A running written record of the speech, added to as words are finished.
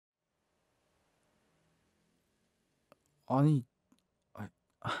아니, 아,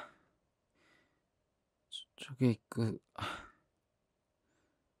 저기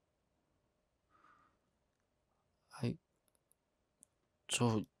아이,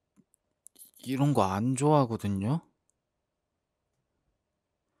 저 이런 거 안 좋아하거든요.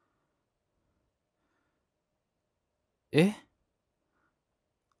 예?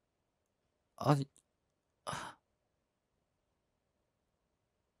 아니,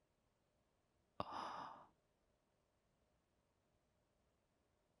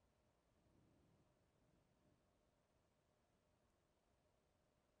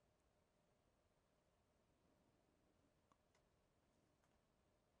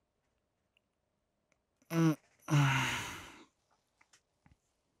 음, 음,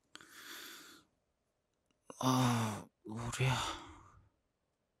 우리야.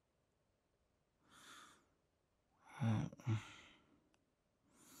 음,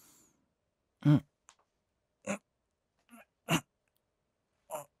 음,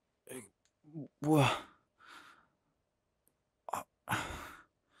 에이, 뭐야?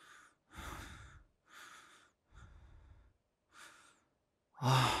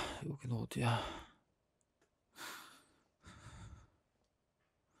 아, 여긴 어디야?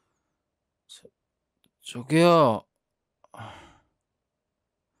 저, 저기요,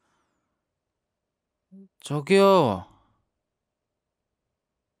 저기요.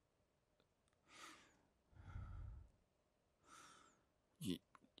 이,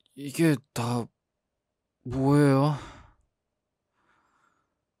 이게 다 뭐예요?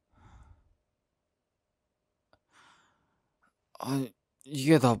 아니,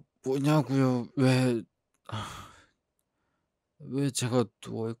 이게 다 뭐냐고요? 왜 제가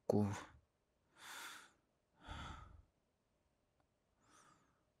누워있고,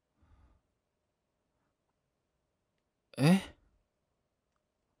 에?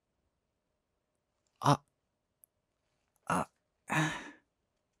 아, 아,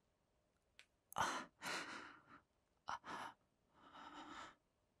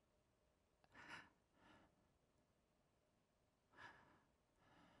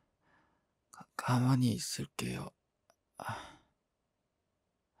 가만히 있을게요. 아,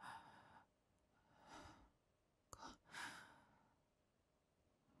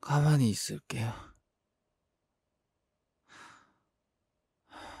 가만히 있을게요.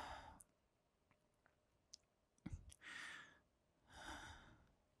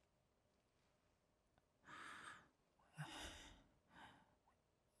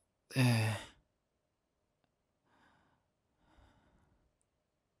 네,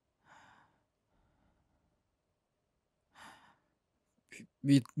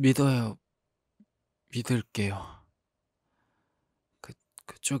 믿어요. 믿을게요.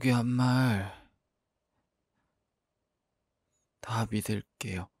 그쪽이 한 말 다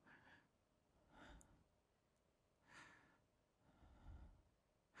믿을게요.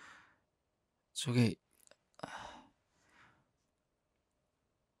 저기,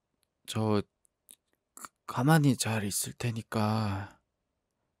 저 가만히 잘 있을 테니까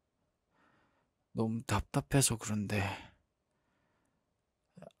너무 답답해서 그런데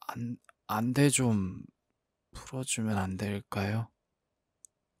안대 좀 풀어주면 안 될까요?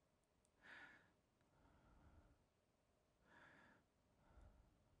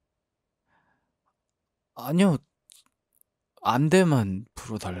 아니요, 안대만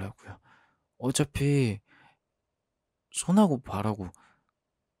풀어달라고요. 어차피 손하고 발하고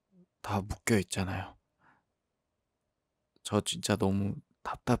다 묶여 있잖아요. 저 진짜 너무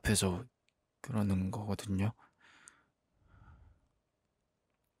답답해서 그러는 거거든요.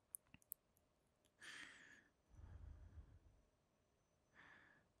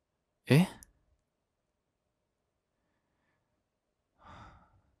 예?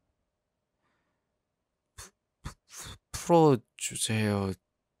 풀어주세요,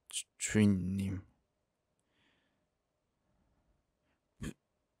 주인님.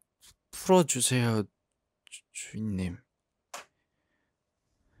 풀어주세요, 주인님.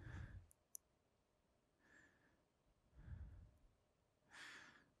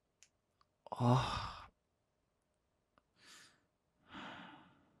 아,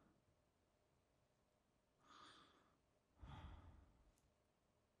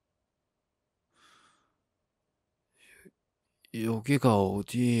 여기가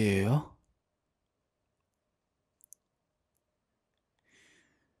어디예요?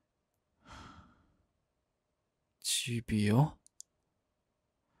 집이요?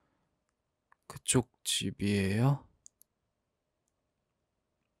 그쪽 집이에요?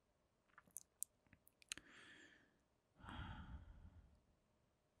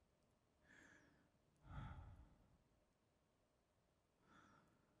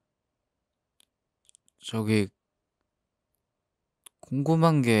 저기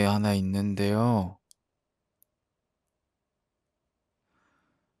궁금한 게 하나 있는데요.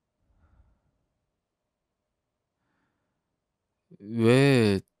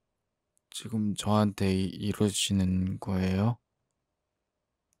 왜 지금 저한테 이러시는 거예요?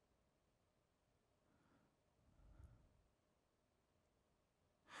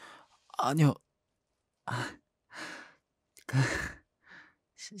 아니요. 아 그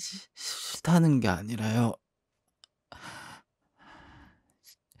싫다는 게 아니라요.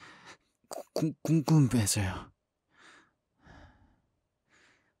 궁금해서요.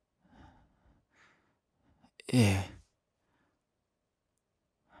 예.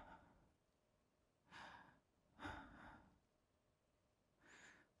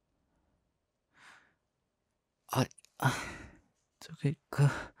 아 아 저기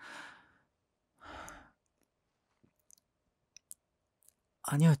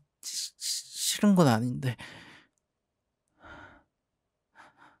아니요. 싫은 건 아닌데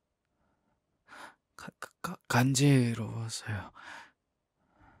간지러워서요.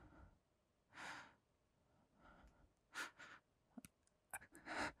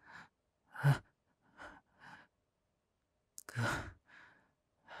 아 그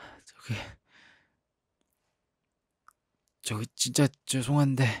저기 진짜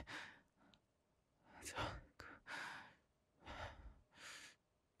죄송한데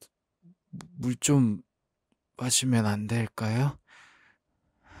물 좀 마시면 안 될까요?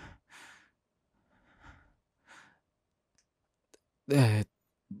 네.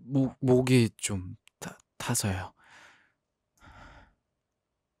 목이 좀 타서요.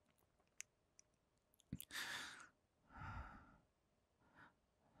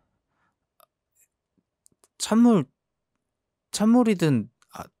 찬물 찬물이든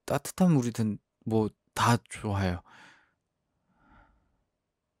따뜻한 물이든 뭐 다 좋아요.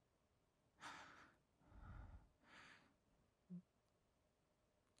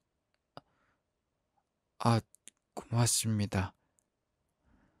 아 고맙습니다.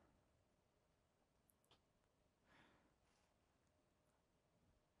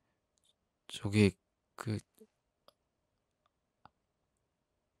 저기 그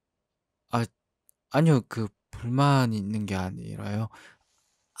아 아니요. 불만 있는 게 아니라요.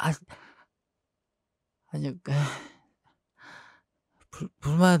 아 아니요.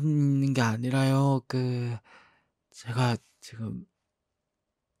 불만 있는 게 아니라요. 제가 지금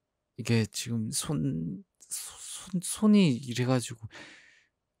이게 지금 손이 이래 가지고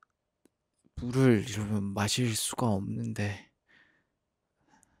물을 이러면 마실 수가 없는데.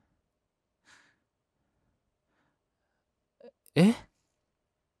 예?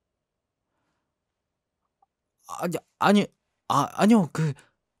 아니 아니요.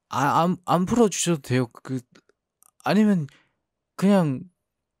 안 풀어 주셔도 돼요. 아니면 그냥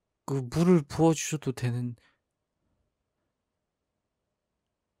물을 부어 주셔도 되는.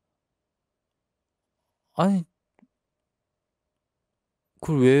 아니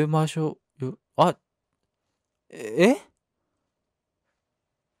그걸 왜 마셔요? 아 예?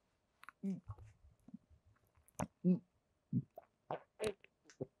 음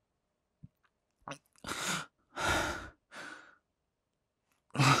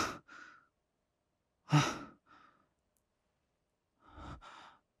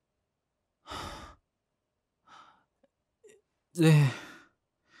네.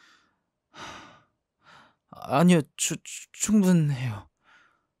 아니요. 충분해요.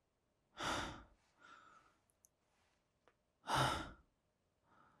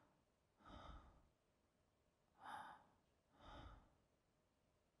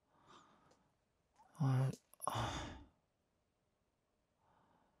 아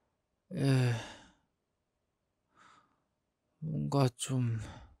예. 뭔가 좀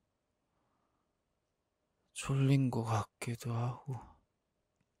졸린 것 같기도 하고.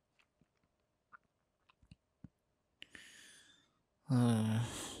 예.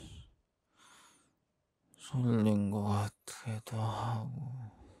 졸린 것 같기도 하고.